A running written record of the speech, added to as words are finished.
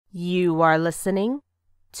You are listening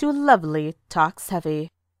to Lovely Talks Heavy.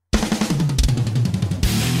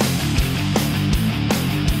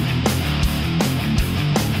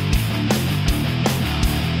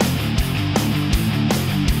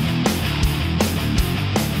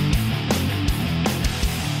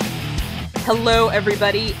 Hello,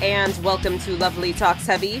 everybody, and welcome to Lovely Talks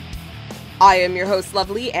Heavy. I am your host,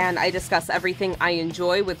 Lovely, and I discuss everything I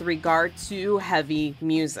enjoy with regard to heavy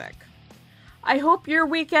music. I hope your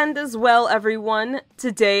weekend is well, everyone.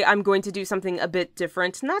 Today, I'm going to do something a bit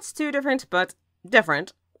different. Not too different, but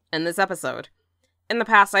different in this episode. In the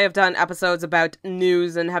past, I have done episodes about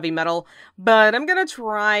news and heavy metal, but I'm gonna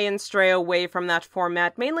try and stray away from that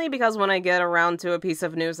format, mainly because when I get around to a piece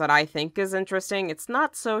of news that I think is interesting, it's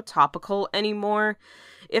not so topical anymore.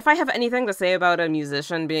 If I have anything to say about a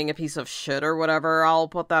musician being a piece of shit or whatever, I'll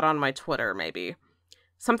put that on my Twitter, maybe.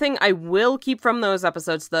 Something I will keep from those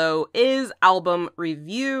episodes, though, is album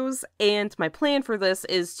reviews, and my plan for this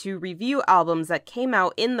is to review albums that came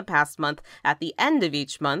out in the past month at the end of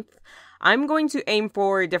each month. I'm going to aim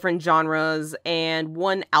for different genres and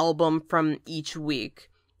one album from each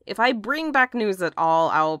week. If I bring back news at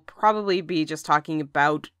all, I'll probably be just talking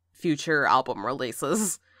about future album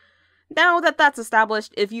releases. Now that that's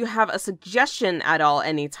established, if you have a suggestion at all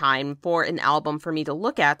anytime for an album for me to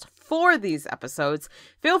look at for these episodes,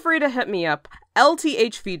 feel free to hit me up,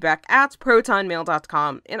 lthfeedback at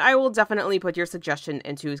protonmail.com, and I will definitely put your suggestion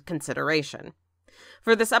into consideration.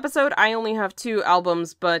 For this episode, I only have 2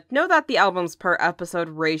 albums, but know that the albums per episode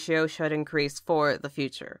ratio should increase for the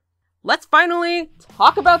future. Let's finally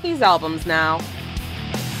talk about these albums now.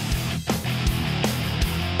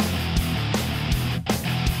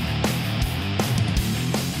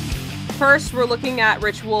 First, we're looking at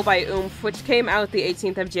Ritual by OOMPH, which came out the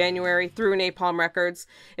 18th of January through Napalm Records.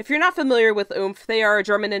 If you're not familiar with OOMPH, they are a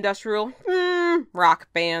German industrial rock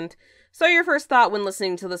band. So your first thought when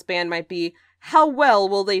listening to this band might be, how well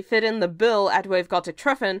will they fit in the bill at We've Got to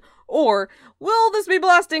Treffen? Or, will this be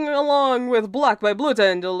blasting along with Black by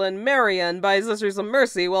Blutendel and Marianne by Sisters of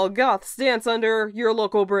Mercy while goths dance under your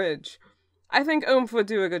local bridge? I think OOMPH would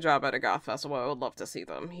do a good job at a goth festival. I would love to see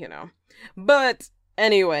them, But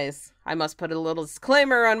anyways, I must put a little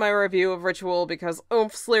disclaimer on my review of Ritual because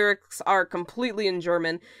OOMPH's lyrics are completely in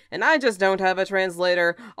German, and I just don't have a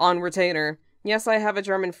translator on retainer. Yes, I have a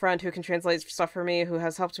German friend who can translate stuff for me, who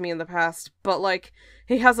has helped me in the past, but,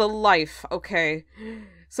 he has a life, okay?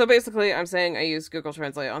 So basically, I'm saying I use Google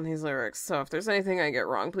Translate on these lyrics, so if there's anything I get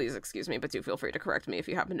wrong, please excuse me, but do feel free to correct me if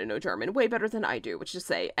you happen to know German way better than I do, which is to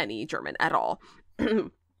say, any German at all.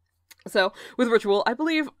 So, with Ritual, I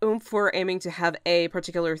believe OOMPH were aiming to have a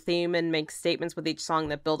particular theme and make statements with each song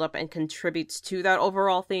that build up and contributes to that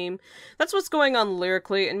overall theme. That's what's going on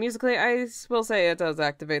lyrically, and musically, I will say it does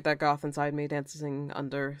activate that goth inside me dancing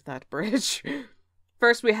under that bridge.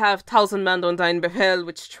 First, we have 1000 Mann und ein Befehl,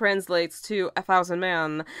 which translates to 1,000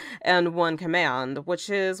 men and one command, which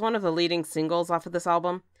is one of the leading singles off of this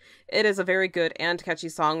album. It is a very good and catchy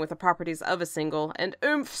song with the properties of a single, and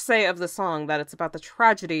OOMPH say of the song that it's about the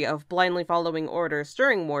tragedy of blindly following orders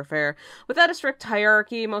during warfare. Without a strict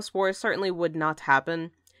hierarchy, most wars certainly would not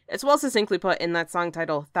happen. It's well succinctly put in that song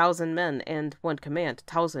title, 1,000 men and one command,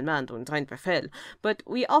 1000 Mann und ein Befehl. But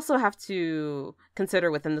we also have to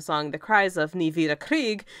consider within the song the cries of Nie wieder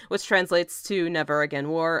Krieg, which translates to Never Again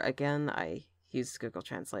War. Again, I used Google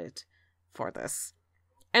Translate for this.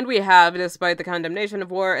 And we have, despite the condemnation of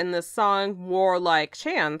war in this song, warlike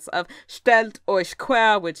chants of Stellt euch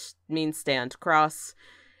quer, which means stand cross.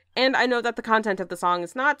 And I know that the content of the song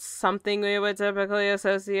is not something we would typically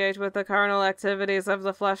associate with the carnal activities of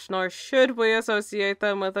the flesh, nor should we associate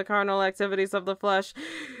them with the carnal activities of the flesh.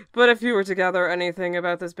 But if you were to gather anything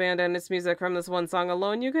about this band and its music from this one song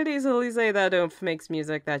alone, you could easily say that OOMPH makes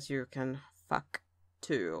music that you can fuck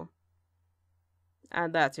to.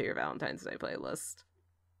 Add that to your Valentine's Day playlist.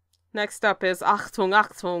 Next up is Achtung,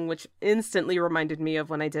 Achtung, which instantly reminded me of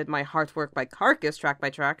when I did my Heartwork by Carcass track by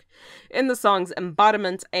track. In the song's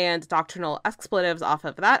embodiment and doctrinal expletives off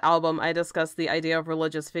of that album, I discussed the idea of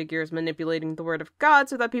religious figures manipulating the word of God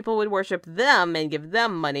so that people would worship them and give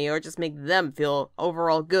them money, or just make them feel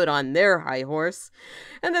overall good on their high horse.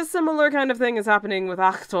 And a similar kind of thing is happening with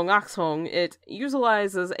Achtung, Achtung. It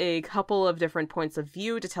utilizes a couple of different points of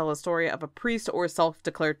view to tell a story of a priest or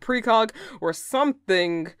self-declared precog, or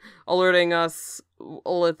something, alerting us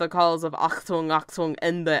with the calls of Achtung, Achtung,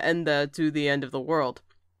 Ende, Ende to the end of the world.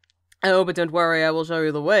 Oh, but don't worry, I will show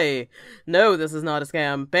you the way. No, this is not a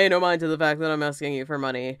scam. Pay no mind to the fact that I'm asking you for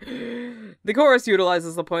money. The chorus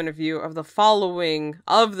utilizes the point of view of the following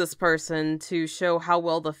of this person to show how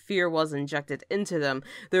well the fear was injected into them.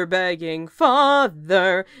 They're begging,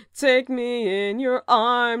 Father, take me in your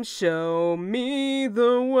arms, show me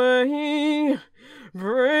the way,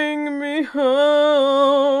 bring me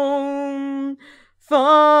home.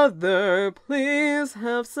 Father, please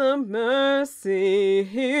have some mercy,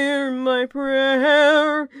 hear my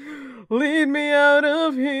prayer, lead me out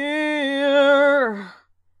of here.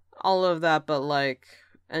 All of that, but like,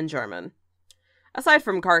 in German. Aside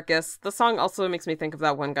from Carcass, the song also makes me think of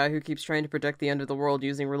that one guy who keeps trying to predict the end of the world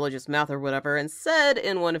using religious math or whatever, and said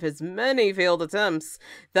in one of his many failed attempts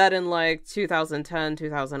that in like 2010,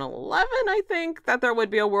 2011, I think, that there would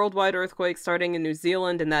be a worldwide earthquake starting in New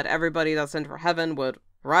Zealand and that everybody that's sent for heaven would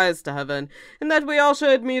rise to heaven, and that we all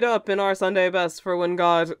should meet up in our Sunday best for when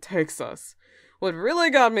God takes us. What really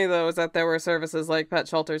got me, though, is that there were services like pet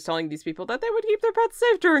shelters telling these people that they would keep their pets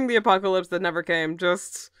safe during the apocalypse that never came.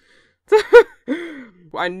 Just...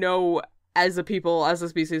 I know as a people, as a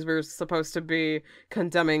species, we're supposed to be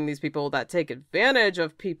condemning these people that take advantage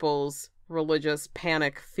of people's religious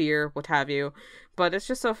panic, fear, what have you. But it's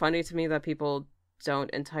just so funny to me that people don't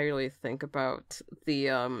entirely think about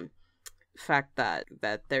the fact that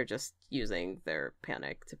they're just using their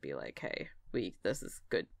panic to be like, hey, this is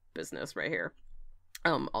good business right here.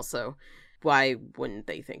 Also, why wouldn't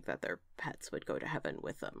they think that their pets would go to heaven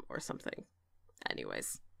with them or something?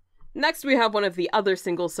 Anyways. Next, we have one of the other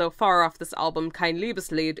singles so far off this album, Kein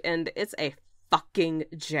Liebeslied, and it's a fucking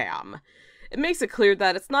jam. It makes it clear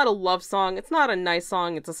that it's not a love song, it's not a nice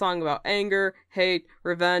song, it's a song about anger, hate,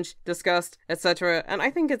 revenge, disgust, etc. And I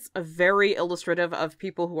think it's very illustrative of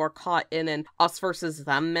people who are caught in an us versus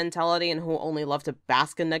them mentality and who only love to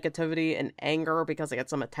bask in negativity and anger because they get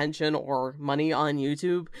some attention or money on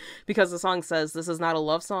YouTube. Because the song says this is not a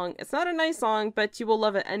love song, it's not a nice song, but you will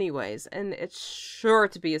love it anyways. And it's sure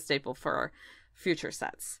to be a staple for future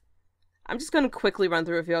sets. I'm just going to quickly run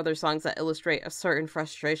through a few other songs that illustrate a certain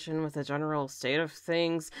frustration with the general state of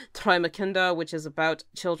things. Träumekinder, which is about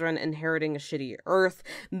children inheriting a shitty earth.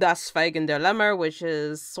 Das Schweigen der Lämmer, which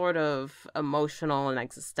is sort of emotional and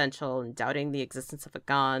existential and doubting the existence of a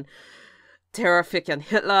god. Terror Ficken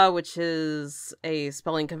Hitler, which is a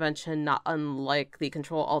spelling convention not unlike the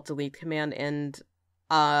Control-Alt-Delete command, and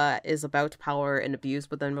is about power and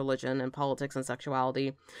abuse within religion and politics and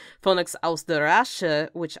sexuality. Phönix aus der Asche,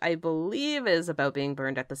 which I believe is about being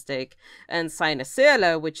burned at the stake. And Seine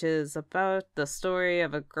Seele, which is about the story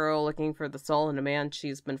of a girl looking for the soul in a man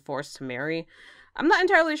she's been forced to marry. I'm not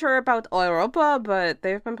entirely sure about Europa, but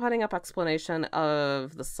they've been putting up explanation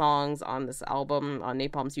of the songs on this album on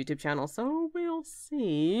Napalm's YouTube channel, so we'll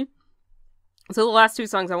see. So the last two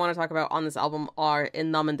songs I want to talk about on this album are In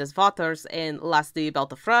Namen des Vaters and Lass die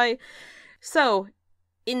Belte frei. So,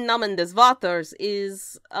 In Namen des Vaters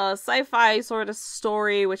is a sci-fi sort of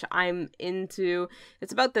story, which I'm into.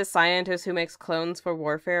 It's about this scientist who makes clones for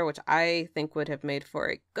warfare, which I think would have made for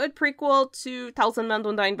a good prequel to Tausend Mend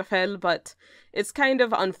und ein Befehl, but it's kind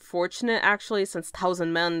of unfortunate, actually, since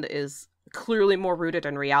Tausend Mend is clearly more rooted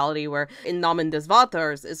in reality, where In Namen des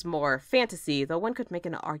Vaters is more fantasy, though one could make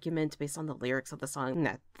an argument based on the lyrics of the song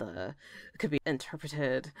that could be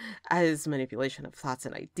interpreted as manipulation of thoughts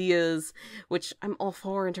and ideas, which I'm all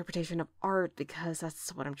for interpretation of art because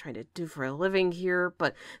that's what I'm trying to do for a living here,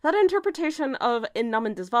 but that interpretation of In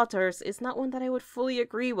Namen des Vaters is not one that I would fully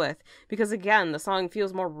agree with, because again, the song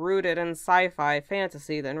feels more rooted in sci-fi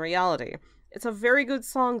fantasy than reality. It's a very good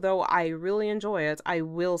song, though. I really enjoy it. I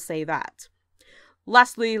will say that.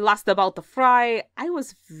 Lastly, Lass die Belte frei. I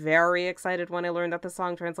was very excited when I learned that the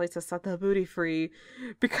song translates to Set the Booty Free,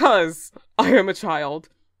 because I am a child.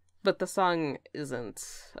 But the song isn't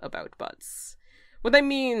about butts. What I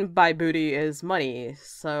mean by booty is money,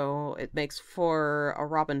 so it makes for a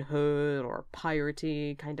Robin Hood or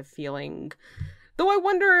piratey kind of feeling. Though I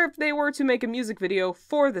wonder if they were to make a music video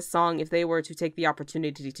for this song, if they were to take the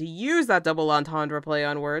opportunity to use that double entendre play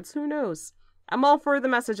on words, who knows? I'm all for the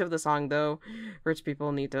message of the song, though. Rich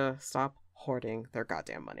people need to stop hoarding their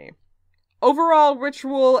goddamn money. Overall,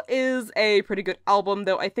 Ritual is a pretty good album,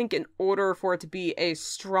 though I think in order for it to be a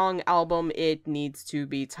strong album, it needs to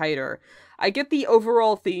be tighter. I get the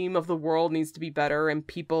overall theme of the world needs to be better, and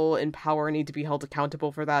people in power need to be held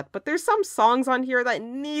accountable for that, but there's some songs on here that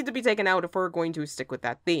need to be taken out if we're going to stick with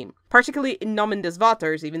that theme. Particularly In Namen des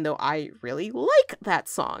Vaters, even though I really like that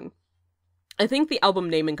song. I think the album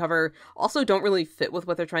name and cover also don't really fit with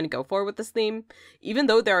what they're trying to go for with this theme. Even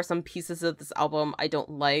though there are some pieces of this album I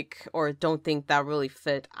don't like or don't think that really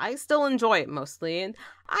fit, I still enjoy it mostly, and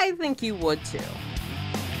I think you would too.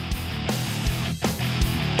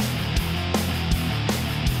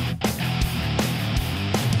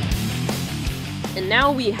 And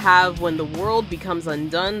now we have When the World Becomes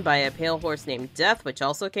Undone by a pale horse named Death, which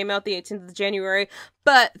also came out the 18th of January,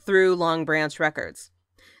 but through Long Branch Records.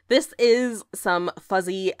 This is some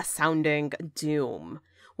fuzzy sounding doom.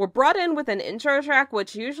 We're brought in with an intro track,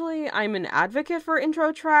 which usually I'm an advocate for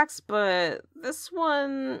intro tracks, but this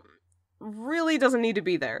one really doesn't need to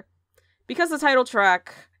be there. Because the title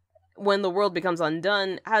track, When the World Becomes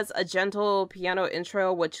Undone, has a gentle piano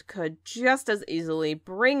intro which could just as easily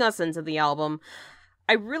bring us into the album.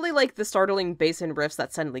 I really like the startling bass and riffs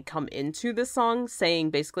that suddenly come into this song, saying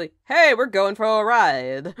basically, hey, we're going for a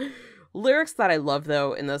ride. Lyrics that I love,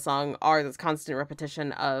 though, in the song are this constant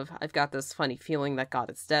repetition of, I've got this funny feeling that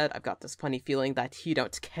God is dead, I've got this funny feeling that he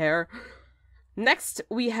don't care. Next,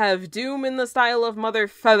 we have Doom in the style of Mother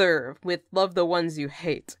Feather with Love the Ones You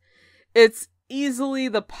Hate. It's easily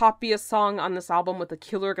the poppiest song on this album with a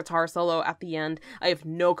killer guitar solo at the end. I have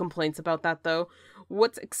no complaints about that, though.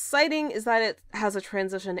 What's exciting is that it has a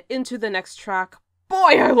transition into the next track.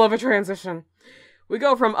 Boy, I love a transition! We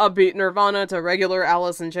go from upbeat Nirvana to regular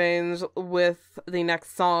Alice in Chains with the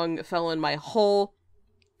next song, Fell in My Hole.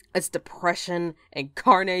 It's depression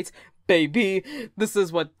incarnate, baby. This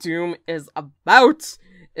is what Doom is about.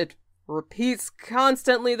 It repeats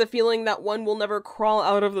constantly the feeling that one will never crawl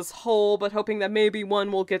out of this hole, but hoping that maybe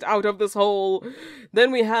one will get out of this hole. Then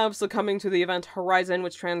we have Succumbing to the Event Horizon,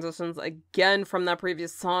 which transitions again from that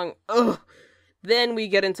previous song. Ugh. Then we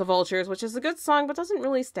get into Vultures, which is a good song, but doesn't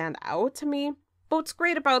really stand out to me. But what's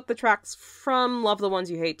great about the tracks from Love the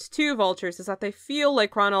Ones You Hate to Vultures is that they feel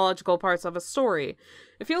like chronological parts of a story.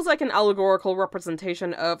 It feels like an allegorical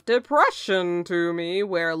representation of depression to me,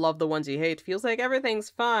 where Love the Ones You Hate feels like everything's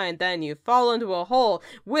fine, then you fall into a hole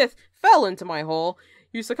with Fell into My Hole,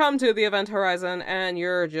 you succumb to the event horizon, and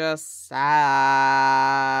you're just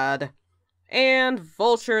sad. And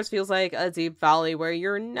Vultures feels like a deep valley where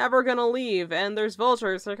you're never gonna leave, and there's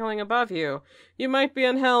vultures circling above you. You might be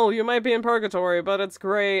in hell, you might be in purgatory, but it's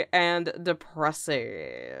gray and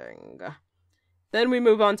depressing. Then we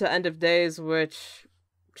move on to End of Days, which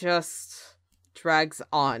just drags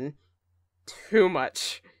on too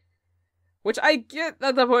much. Which I get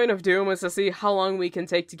that the point of Doom is to see how long we can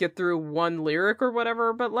take to get through one lyric or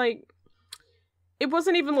whatever, but like, it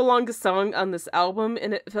wasn't even the longest song on this album,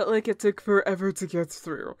 and it felt like it took forever to get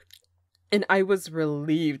through. And I was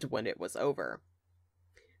relieved when it was over.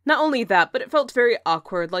 Not only that, but it felt very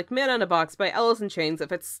awkward, like Man in a Box by Alice in Chains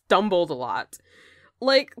if it stumbled a lot.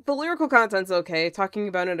 Like, the lyrical content's okay, talking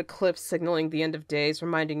about an eclipse signaling the end of days,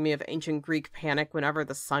 reminding me of ancient Greek panic whenever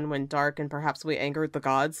the sun went dark and perhaps we angered the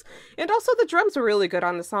gods. And also the drums were really good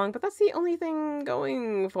on the song, but that's the only thing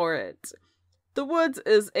going for it. The Woods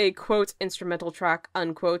is a, quote, instrumental track,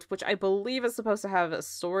 unquote, which I believe is supposed to have a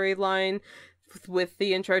storyline with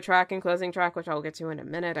the intro track and closing track, which I'll get to in a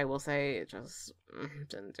minute. I will say it just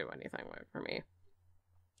didn't do anything for me.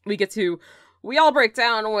 We get to We All Break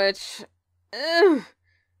Down, which,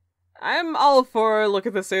 I'm all for look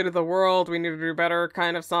at the state of the world, we need to do better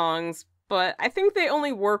kind of songs, but I think they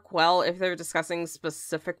only work well if they're discussing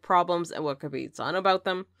specific problems and what could be done about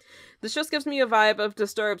them. This just gives me a vibe of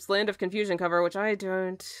Disturbed's Land of Confusion cover, which I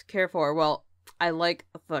don't care for. Well, I like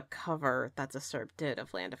the cover that Disturbed did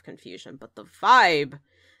of Land of Confusion, but the vibe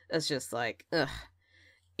is just like, ugh.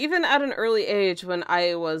 Even at an early age, when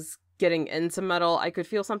I was getting into metal, I could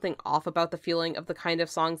feel something off about the feeling of the kind of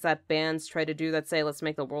songs that bands try to do that say, let's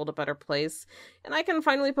make the world a better place. And I can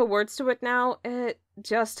finally put words to it now. It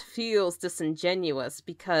just feels disingenuous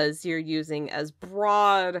because you're using as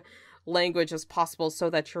broad language as possible so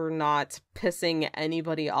that you're not pissing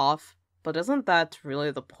anybody off. But isn't that really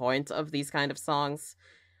the point of these kind of songs?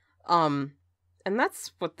 And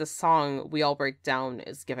that's what the song We All Break Down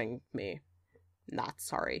is giving me. Not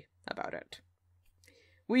sorry about it.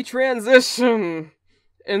 We transition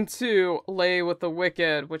into Lay with the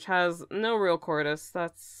Wicked, which has no real chorus.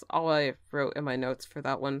 That's all I wrote in my notes for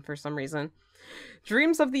that one for some reason.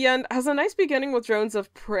 Dreams of the End has a nice beginning with drones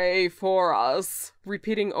of Pray for Us,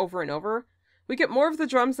 repeating over and over. We get more of the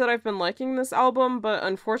drums that I've been liking this album, but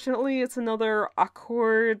unfortunately it's another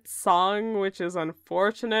awkward song, which is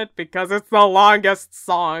unfortunate because it's the longest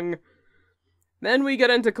song. Then we get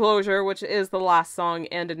into Closure, which is the last song,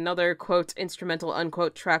 and another, quote, instrumental,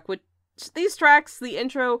 unquote, track, which these tracks, the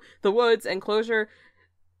intro, The Woods, and Closure,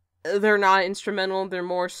 they're not instrumental, they're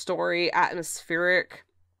more story, atmospheric.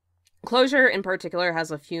 Closure, in particular, has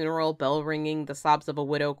a funeral bell ringing, the sobs of a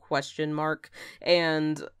widow ?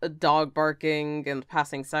 And a dog barking and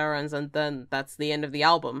passing sirens, and then that's the end of the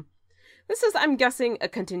album. This is, I'm guessing, a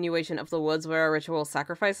continuation of The Woods where a ritual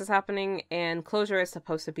sacrifice is happening, and Closure is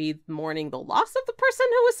supposed to be mourning the loss of the person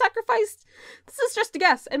who was sacrificed. This is just a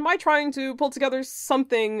guess, and my trying to put together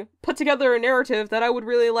a narrative that I would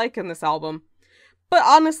really like in this album. But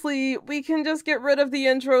honestly, we can just get rid of the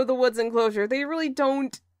intro, The Woods, and Closure. They really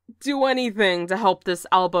don't do anything to help this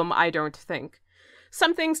album, I don't think.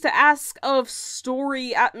 Some things to ask of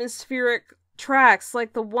story atmospheric tracks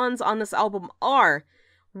like the ones on this album are: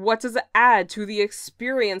 what does it add to the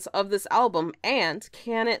experience of this album, and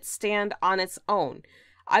can it stand on its own?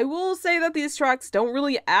 I will say that these tracks don't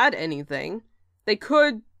really add anything. They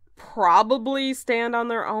could probably stand on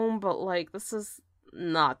their own, but this is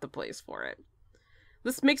not the place for it.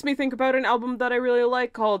 This makes me think about an album that I really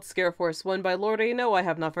like called Scare Force 1 by Lordi. No, I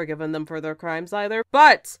have not forgiven them for their crimes either.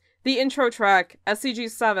 But the intro track,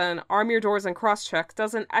 SCG-7, Arm Your Doors and Crosscheck,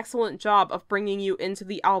 does an excellent job of bringing you into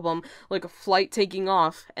the album like a flight taking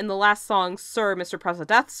off. And the last song, Sir, Mr. Press of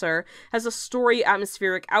Death, Sir, has a story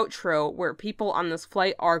atmospheric outro where people on this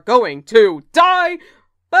flight are going to die.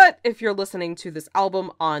 But if you're listening to this album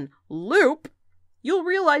on loop, you'll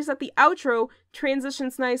realize that the outro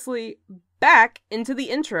transitions nicely back into the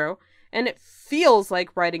intro, and it feels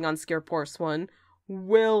like writing on Scare Force 1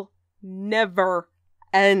 will never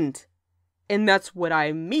end. And that's what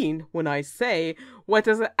I mean when I say, what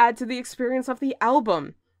does it add to the experience of the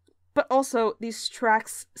album? But also, these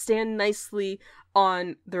tracks stand nicely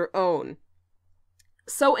on their own.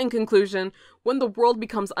 So in conclusion, When the World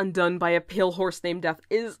Becomes Undone by a Pale Horse Named Death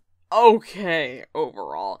is okay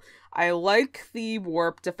overall. I like the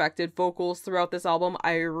warped, affected vocals throughout this album.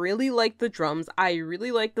 I really like the drums. I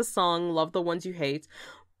really like the song, Love the Ones You Hate.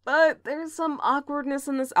 But there's some awkwardness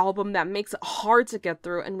in this album that makes it hard to get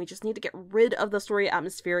through, and we just need to get rid of the story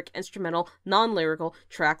atmospheric, instrumental, non-lyrical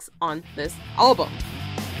tracks on this album.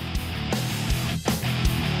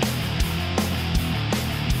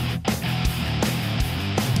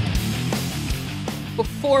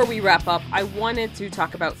 Before we wrap up, I wanted to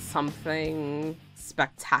talk about something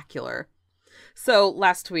spectacular. So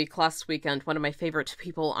last weekend, one of my favorite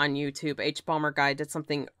people on YouTube, H-Bomber Guy, did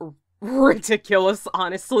something ridiculous,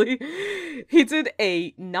 honestly. He did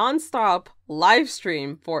a non-stop live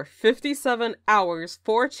stream for 57 hours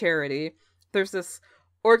for charity. There's this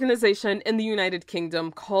organization in the United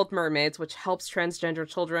Kingdom called Mermaids, which helps transgender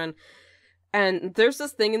children. And there's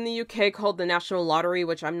this thing in the UK called the National Lottery,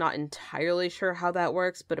 which I'm not entirely sure how that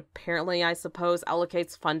works, but apparently, I suppose,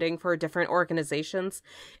 allocates funding for different organizations.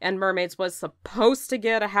 And Mermaids was supposed to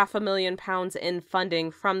get £500,000 in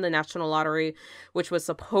funding from the National Lottery, which was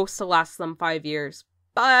supposed to last them 5 years.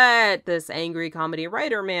 But this angry comedy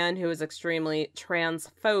writer man, who is extremely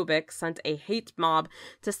transphobic, sent a hate mob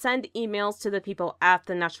to send emails to the people at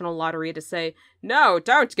the National Lottery to say, "No,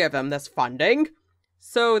 don't give them this funding."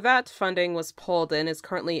 So that funding was pulled and is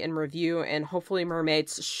currently in review, and hopefully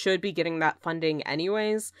Mermaids should be getting that funding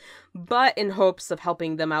anyways. But in hopes of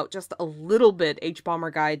helping them out just a little bit, H-Bomber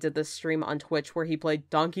Guy did this stream on Twitch where he played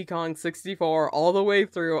Donkey Kong 64 all the way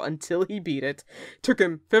through until he beat it. Took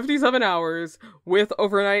him 57 hours with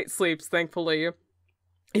overnight sleeps, thankfully.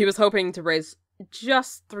 He was hoping to raise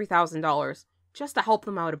just $3,000 just to help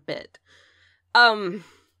them out a bit.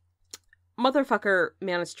 Motherfucker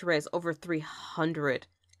managed to raise over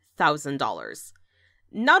 $300,000.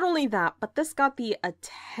 Not only that, but this got the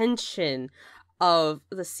attention of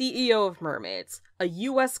the CEO of Mermaids, a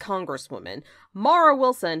U.S. Congresswoman, Mara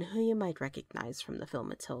Wilson, who you might recognize from the film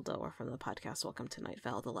Matilda or from the podcast Welcome to Night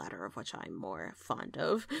Vale, the latter of which I'm more fond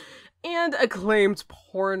of, and acclaimed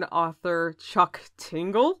porn author Chuck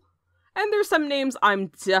Tingle. And there's some names I'm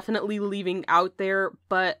definitely leaving out there,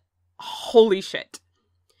 but holy shit.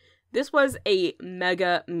 This was a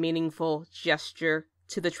mega meaningful gesture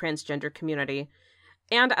to the transgender community.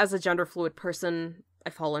 And as a gender fluid person, I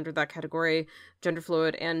fall under that category. Gender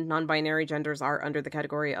fluid and non-binary genders are under the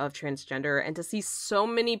category of transgender. And to see so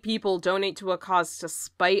many people donate to a cause to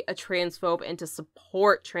spite a transphobe and to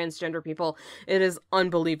support transgender people, it is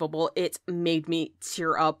unbelievable. It made me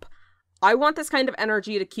tear up. I want this kind of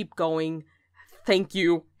energy to keep going. Thank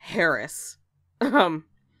you, Harris.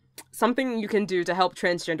 Something you can do to help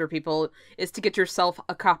transgender people is to get yourself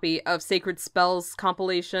a copy of Sacred Spells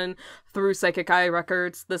compilation through Psychic Eye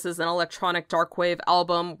Records. This is an electronic darkwave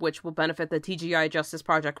album which will benefit the TGI Justice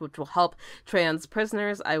Project, which will help trans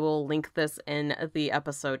prisoners. I will link this in the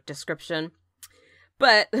episode description.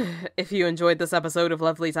 But if you enjoyed this episode of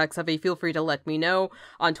Lovely Talks Heavy, feel free to let me know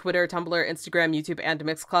on Twitter, Tumblr, Instagram, YouTube, and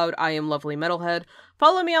Mixcloud. I am Lovely Metalhead.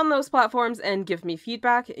 Follow me on those platforms and give me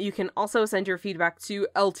feedback. You can also send your feedback to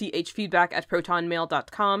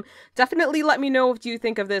lthfeedback@protonmail.com. Definitely let me know what you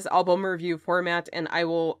think of this album review format, and I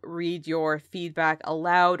will read your feedback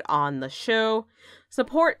aloud on the show.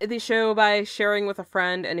 Support the show by sharing with a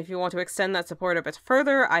friend, and if you want to extend that support a bit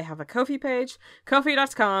further, I have a Ko-fi page,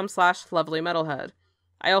 ko-fi.com/lovelymetalhead.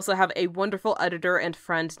 I also have a wonderful editor and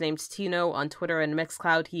friend named Tino on Twitter and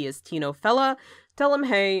Mixcloud. He is Tino Fella. Tell him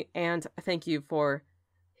hey, and thank you for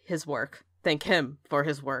his work. Thank him for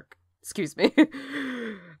his work. Excuse me.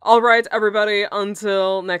 Alright, everybody,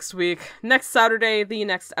 until next week. Next Saturday, the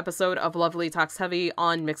next episode of Lovely Talks Heavy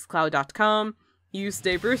on Mixcloud.com. You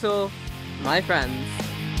stay brutal, my friends.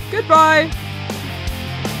 Goodbye!